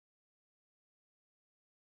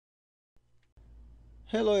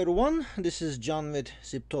Hello everyone, this is John with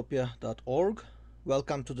ziptopia.org.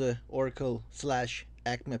 Welcome to the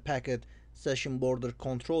Oracle/Acme Packet Session Border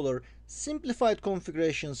Controller Simplified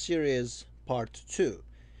Configuration Series Part 2.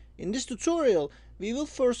 In this tutorial, we will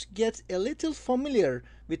first get a little familiar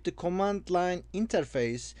with the command line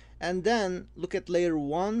interface and then look at layer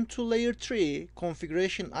 1 to layer 3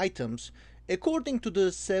 configuration items according to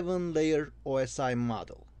the 7-layer OSI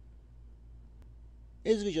model.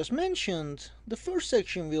 As we just mentioned, the first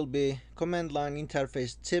section will be command line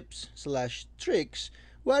interface tips/tricks,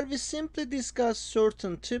 where we simply discuss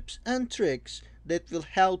certain tips and tricks that will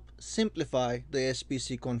help simplify the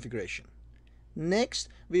SPC configuration. Next,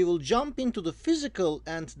 we will jump into the physical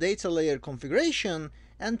and data layer configuration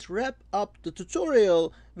and wrap up the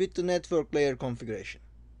tutorial with the network layer configuration.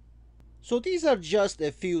 So these are just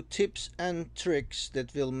a few tips and tricks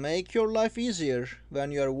that will make your life easier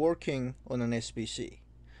when you are working on an SPC.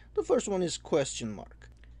 The first one is question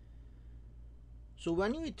mark. So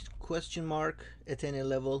when you hit question mark at any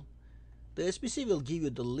level, the SPC will give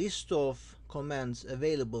you the list of commands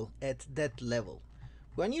available at that level.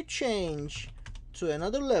 When you change to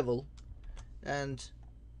another level and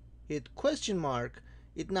hit question mark,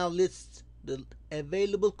 it now lists the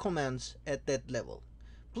available commands at that level.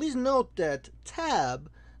 Please note that tab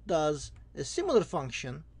does a similar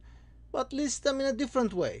function, but lists them in a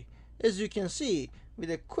different way. As you can see, with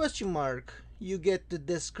a question mark, you get the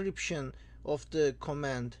description of the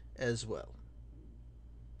command as well.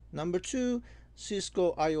 Number 2,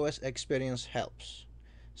 Cisco iOS Experience Helps.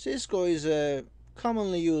 Cisco is a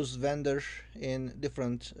commonly used vendor in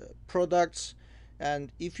different products,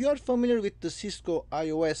 and if you are familiar with the Cisco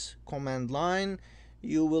iOS command line,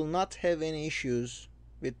 you will not have any issues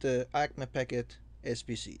with the Acme Packet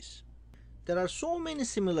SPCs. There are so many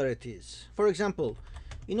similarities. For example,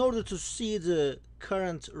 in order to see the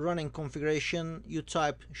current running configuration, you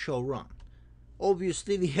type show run.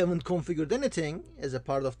 Obviously, we haven't configured anything as a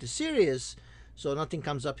part of the series, so nothing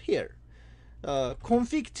comes up here.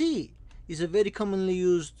 Config T is a very commonly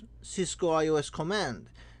used Cisco iOS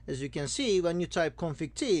command. As you can see, when you type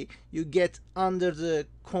config T, you get under the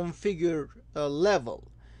configure level.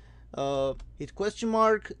 Hit question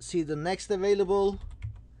mark, see the next available.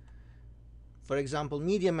 For example,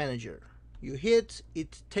 media manager. You hit,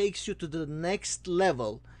 it takes you to the next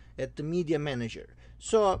level at the media manager.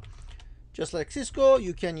 So just like Cisco,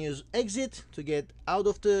 you can use exit to get out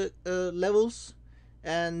of the levels,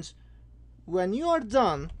 and when you are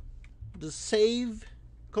done, the save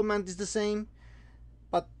command is the same,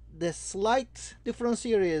 but the slight difference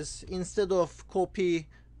here is instead of copy,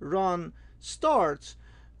 run, start,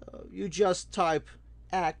 you just type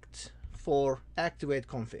act for activate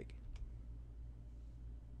config.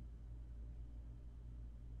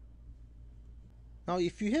 Now,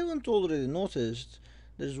 if you haven't already noticed,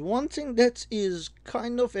 there's one thing that is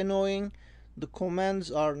kind of annoying. The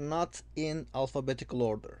commands are not in alphabetical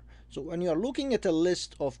order. So when you are looking at a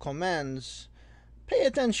list of commands, pay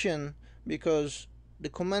attention, because the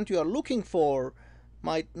command you are looking for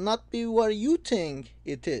might not be where you think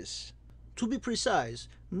it is. To be precise,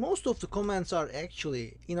 most of the commands are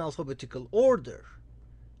actually in alphabetical order.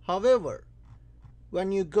 However,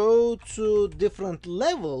 when you go to different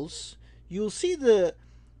levels, you'll see the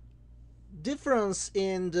difference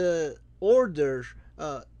in the order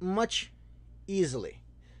much easily.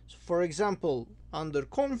 So for example, under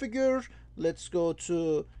configure, let's go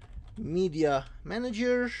to media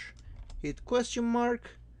manager, hit question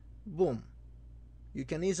mark, boom. You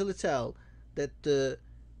can easily tell that the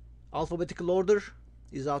alphabetical order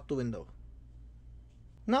is out the window.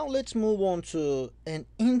 Now let's move on to an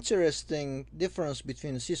interesting difference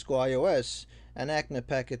between Cisco iOS and Acme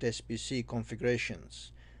Packet SPC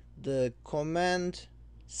configurations: the command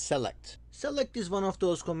select. Select is one of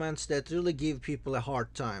those commands that really give people a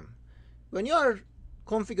hard time. When you are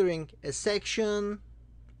configuring a section,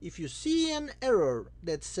 if you see an error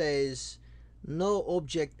that says no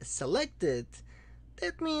object selected,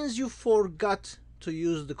 that means you forgot to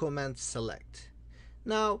use the command select.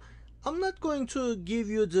 Now, I'm not going to give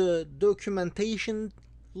you the documentation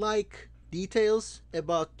like details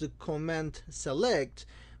about the command select,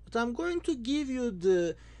 but I'm going to give you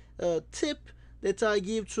the tip that I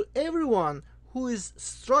give to everyone who is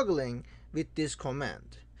struggling with this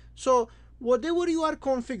command. So whatever you are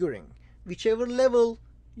configuring, whichever level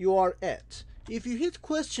you are at, if you hit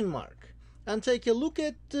question mark and take a look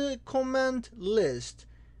at the command list,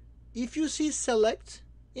 if you see select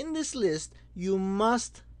in this list, you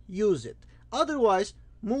must use it. Otherwise,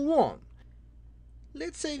 move on.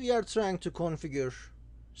 Let's say we are trying to configure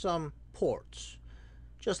some ports,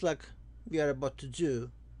 just like we are about to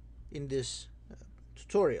do in this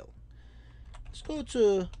tutorial. Let's go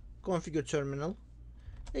to configure terminal.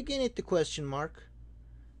 Again, hit the question mark.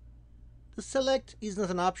 The select is not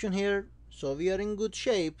an option here, so we are in good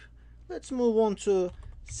shape. Let's move on to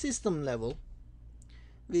system level,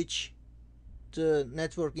 which the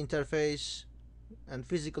network interface and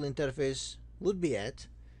physical interface would be at.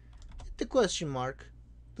 Hit the question mark.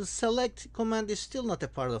 The select command is still not a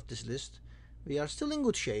part of this list. We are still in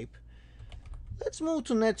good shape. Let's move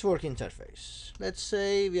to network interface. Let's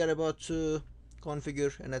say we are about to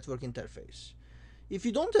configure a network interface. If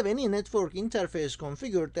you don't have any network interface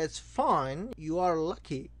configured, that's fine. You are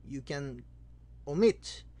lucky. You can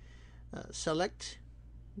omit select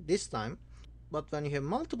this time. But when you have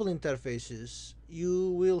multiple interfaces,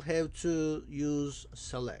 you will have to use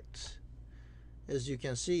select. As you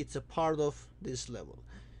can see, it's a part of this level.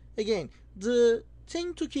 Again, the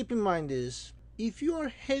thing to keep in mind is, if you are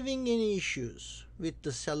having any issues with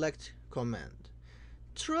the select command,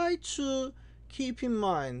 try to keep in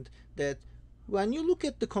mind that when you look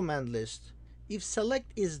at the command list, if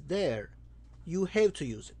select is there, you have to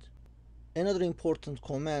use it. Another important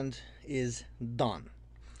command is done.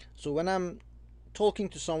 So when I'm talking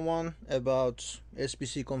to someone about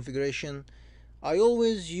SBC configuration, I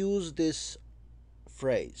always use this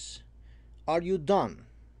phrase: are you done?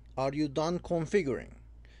 Are you done configuring?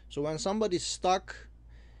 So when somebody's stuck,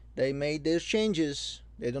 they made their changes,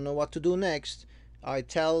 they don't know what to do next, I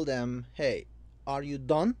tell them, hey, are you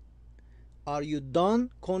done? Are you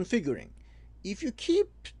done configuring? If you keep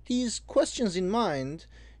these questions in mind,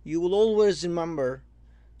 you will always remember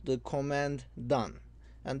the command done.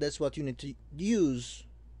 And that's what you need to use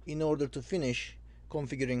in order to finish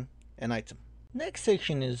configuring an item. Next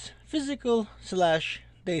section is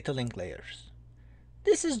physical/data link layers.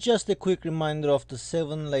 This is just a quick reminder of the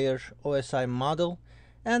 7-layer OSI model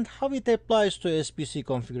and how it applies to SBC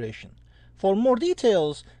configuration. For more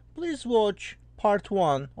details, please watch part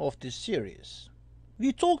 1 of this series.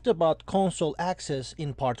 We talked about console access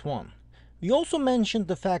in part 1. We also mentioned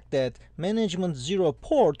the fact that management 0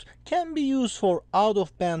 port can be used for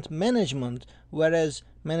out-of-band management, whereas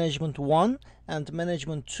management 1 and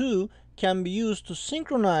management 2 can be used to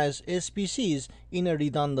synchronize SBCs in a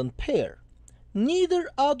redundant pair. Neither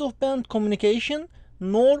out-of-band communication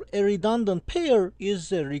nor a redundant pair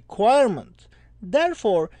is a requirement.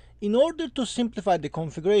 Therefore, in order to simplify the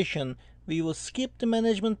configuration, we will skip the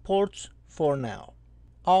management ports for now.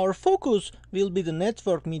 Our focus will be the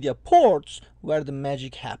network media ports where the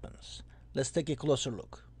magic happens. Let's take a closer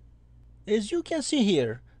look. As you can see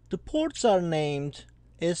here, the ports are named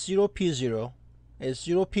S0P0,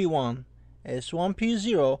 S0P1,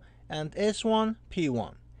 S1P0, and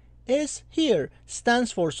S1P1. S here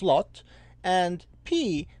stands for slot and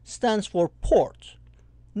P stands for port.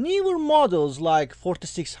 Newer models like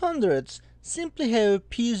 4600s simply have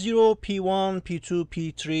P0, P1, P2,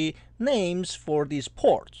 P3 names for these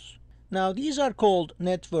ports. Now these are called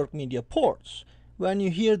network media ports. When you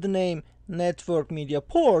hear the name network media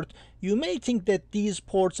port, you may think that these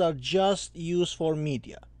ports are just used for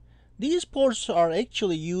media. These ports are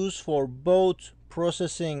actually used for both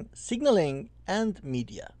processing, signaling, and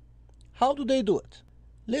media. How do they do it?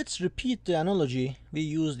 Let's repeat the analogy we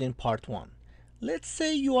used in part 1. Let's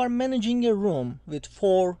say you are managing a room with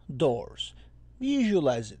 4 doors.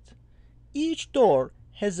 Visualize it. Each door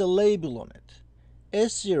has a label on it: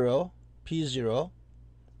 S0, P0,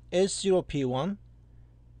 S0, P1,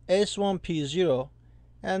 S1, P0,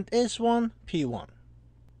 and S1, P1.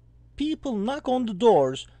 People knock on the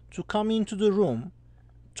doors to come into the room,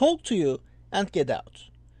 talk to you, and get out.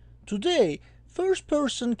 Today, first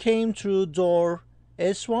person came through door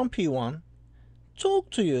S1, P1,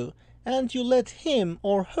 talked to you, and you let him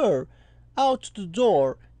or her out the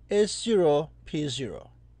door S0, P0.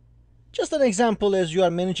 Just an example: as you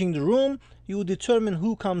are managing the room, you determine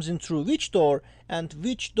who comes in through which door and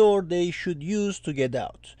which door they should use to get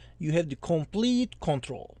out. You have the complete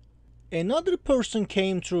control. Another person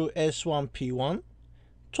came through S1, P1,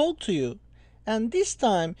 talked to you, and this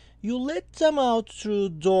time you let them out through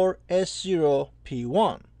door S0,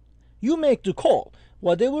 P1. You make the call,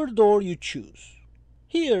 whatever door you choose.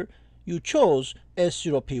 Here, you chose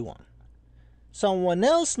S0, P1. Someone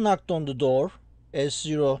else knocked on the door,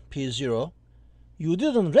 S0, P0. You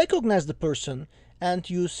didn't recognize the person and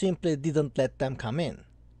you simply didn't let them come in.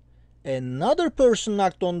 Another person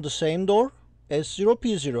knocked on the same door, S0,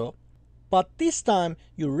 P0, but this time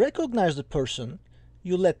you recognized the person,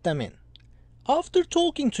 you let them in. After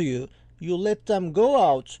talking to you, you let them go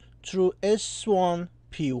out through S1,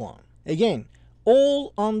 P1. Again,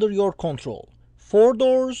 all under your control. 4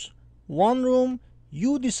 doors, 1 room,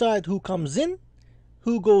 you decide who comes in,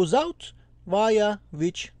 who goes out, via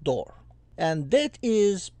which door. And that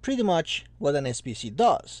is pretty much what an SPC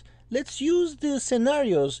does. Let's use the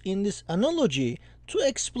scenarios in this analogy to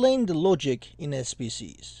explain the logic in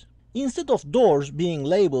SPCs. Instead of doors being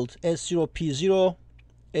labeled S0P0,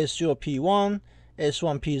 S0P1,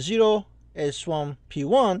 S1P0,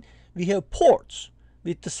 S1P1, we have ports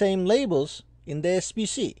with the same labels in the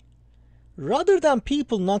SPC. Rather than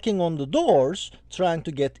people knocking on the doors trying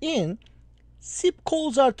to get in, SIP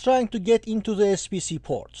calls are trying to get into the SPC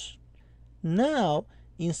ports. Now,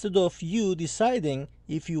 instead of you deciding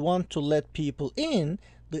if you want to let people in,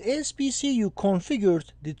 the SPC you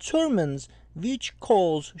configured determines which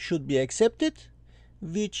calls should be accepted,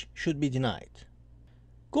 which should be denied.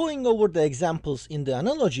 Going over the examples in the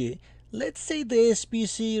analogy, let's say the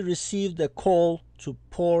SPC received a call to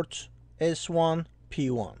port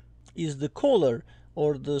S1P1. Is the caller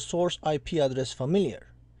or the source IP address familiar?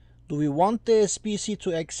 Do we want the SPC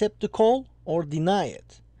to accept the call or deny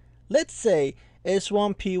it? Let's say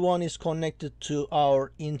S1P1 is connected to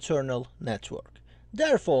our internal network.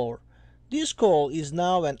 Therefore, this call is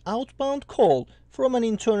now an outbound call from an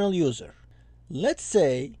internal user. Let's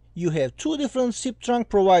say you have two different SIP trunk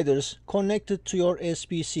providers connected to your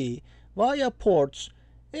SPC via ports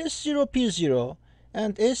S0P0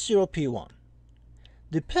 and S0P1.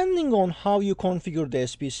 Depending on how you configure the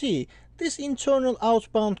SPC, this internal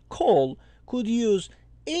outbound call could use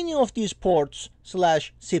any of these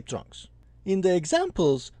ports/SIP trunks. In the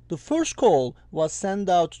examples, the first call was sent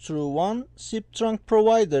out through one SIP trunk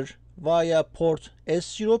provider via port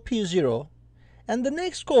S0P0 and the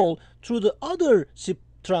next call through the other SIP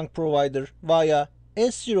trunk provider via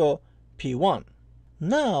S0P1.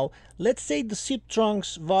 Now, let's say the SIP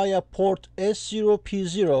trunks via port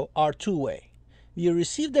S0P0 are two-way. We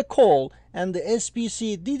received a call and the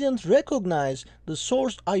SPC didn't recognize the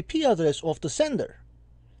source IP address of the sender.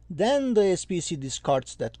 Then the SPC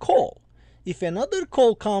discards that call. If another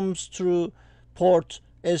call comes through port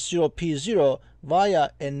S0P0 via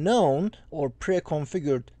a known or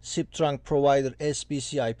pre-configured SIP trunk provider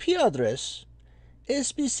SPC IP address,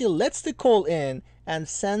 SPC lets the call in and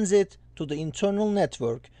sends it to the internal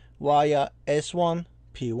network via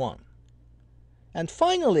S1P1. And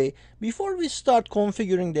finally, before we start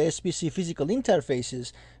configuring the SPC physical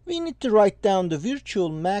interfaces, we need to write down the virtual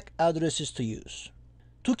MAC addresses to use.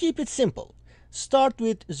 To keep it simple, start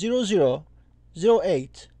with 00,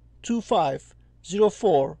 08, 25,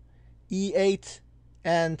 04, E8,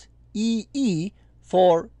 and EE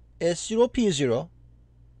for S0P0.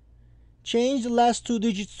 Change the last two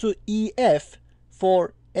digits to EF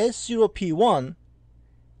for S0P1,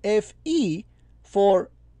 FE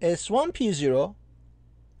for S1P0,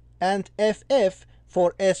 and FF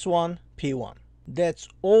for S1P1. That's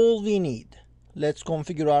all we need. Let's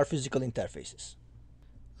configure our physical interfaces.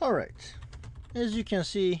 Alright, as you can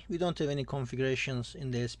see, we don't have any configurations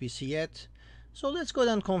in the SPC yet, so let's go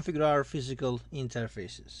and configure our physical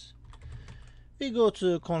interfaces. We go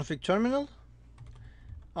to config terminal,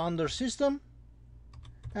 under system,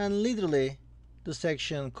 and literally the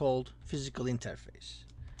section called physical interface.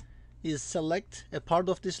 Is select a part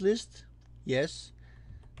of this list? Yes.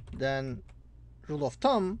 Then rule of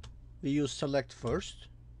thumb, we use select first,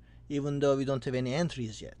 even though we don't have any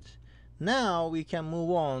entries yet. Now we can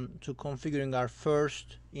move on to configuring our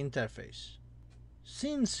first interface.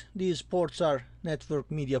 Since these ports are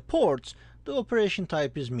network media ports, the operation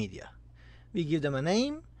type is media. We give them a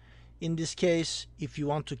name. In this case, if you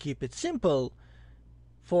want to keep it simple,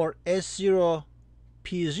 for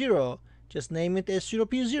S0P0, just name it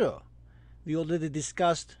S0P0. We already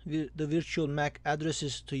discussed the virtual MAC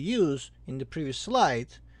addresses to use in the previous slide,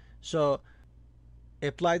 so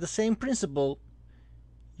apply the same principle.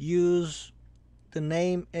 Use the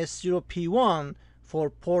name S0P1 for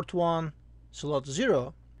port 1 slot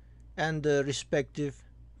 0 and the respective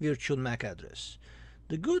virtual MAC address.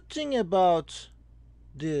 The good thing about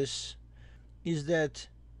this is that,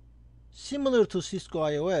 similar to Cisco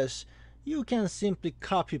iOS, you can simply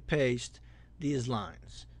copy paste these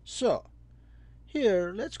lines. So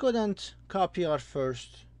here, let's go and copy our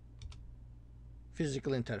first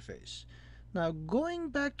physical interface. Now, going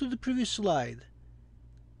back to the previous slide,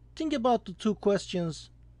 think about the two questions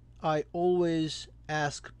I always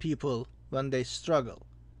ask people when they struggle.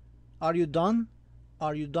 Are you done?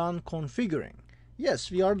 Are you done configuring?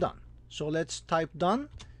 Yes, we are done. So let's type done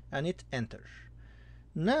and hit enter.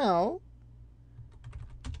 Now,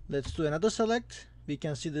 let's do another select. We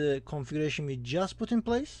can see the configuration we just put in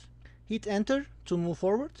place. Hit enter to move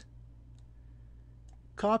forward.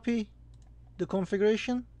 Copy the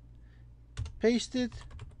configuration, paste it,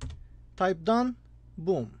 type done,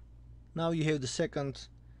 boom. Now you have the second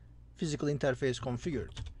physical interface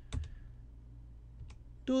configured.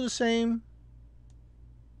 Do the same,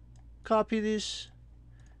 copy this,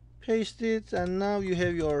 paste it, and now you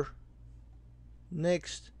have your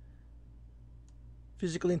next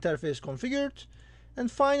physical interface configured.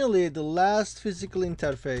 And finally, the last physical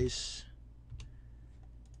interface,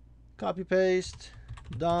 copy paste,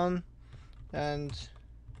 done. And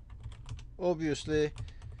obviously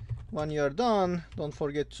when you are done, don't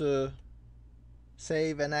forget to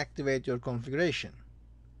save and activate your configuration.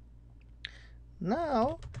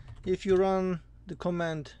 Now if you run the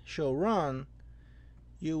command show run,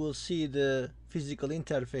 you will see the physical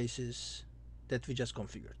interfaces that we just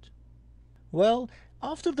configured. Well,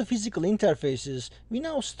 after the physical interfaces, we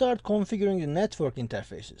now start configuring the network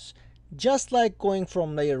interfaces, just like going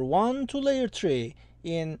from layer 1 to layer 3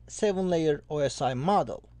 in 7-layer OSI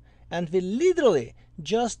model. And we literally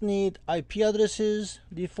just need IP addresses,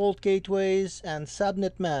 default gateways, and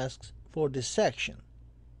subnet masks for this section.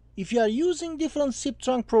 If you are using different SIP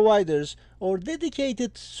trunk providers or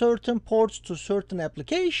dedicated certain ports to certain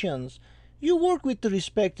applications, you work with the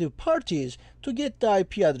respective parties to get the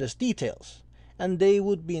IP address details, and they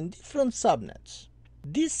would be in different subnets.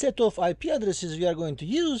 This set of IP addresses we are going to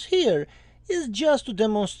use here is just to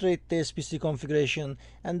demonstrate the SPC configuration,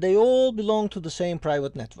 and they all belong to the same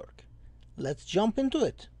private network. Let's jump into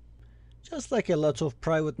it. Just like a lot of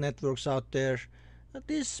private networks out there,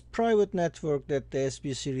 this private network that the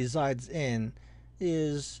SPC resides in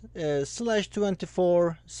is a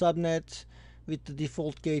 /24 subnet with the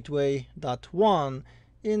default gateway .1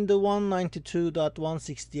 in the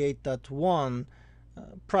 192.168.1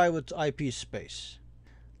 private IP space.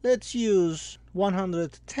 Let's use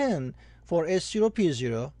 110 for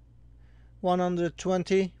S0P0,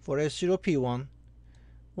 120 for S0P1,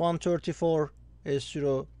 130 for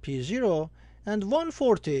S0P0, and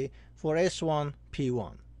 140 for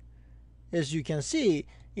S1P1. As you can see,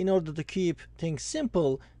 in order to keep things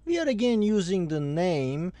simple, we are again using the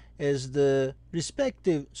name as the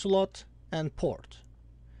respective slot and port.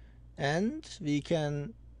 And we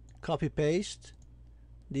can copy paste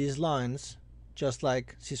these lines just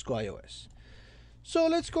like Cisco IOS. So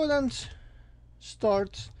let's go and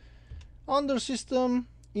start. Under system,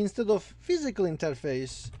 instead of physical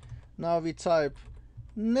interface, now we type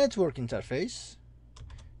network interface.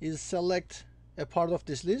 Is select a part of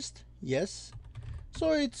this list? Yes.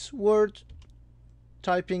 So it's worth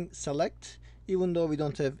typing select, even though we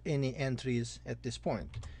don't have any entries at this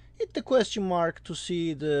point. Hit the question mark to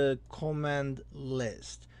see the command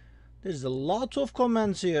list. There's a lot of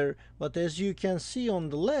commands here, but as you can see on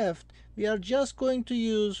the left, we are just going to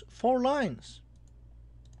use 4 lines.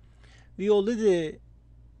 We already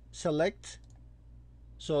select,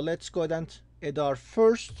 so let's go ahead and add our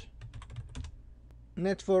first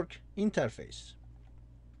network interface.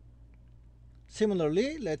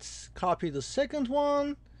 Similarly, let's copy the second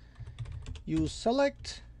one, use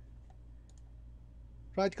select,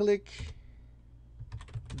 right click,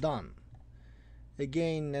 done.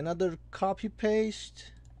 Again, another copy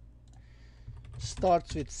paste,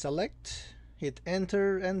 starts with select, hit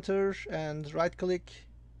enter, and right click,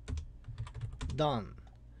 done.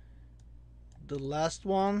 The last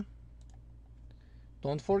one,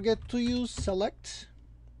 don't forget to use select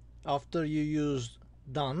after you use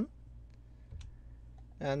done.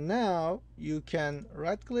 And now you can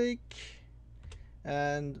right click,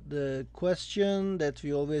 and the question that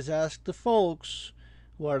we always ask the folks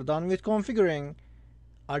who are done with configuring,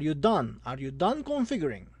 are you done? Are you done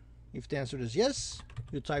configuring? If the answer is yes,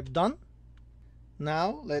 you type done.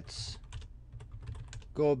 Now let's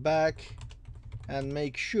go back and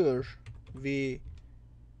make sure we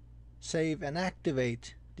save and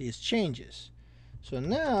activate these changes. So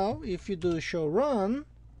now if you do show run,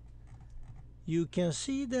 you can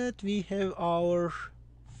see that we have our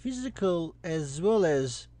physical as well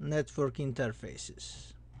as network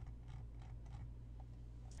interfaces.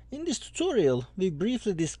 In this tutorial, we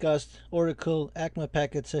briefly discussed Oracle Acme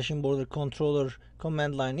Packet Session Border Controller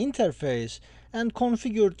command line interface and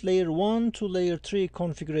configured layer 1 to layer 3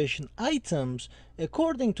 configuration items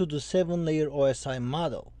according to the 7-layer OSI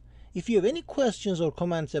model. If you have any questions or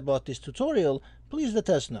comments about this tutorial, please let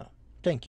us know. Thank you.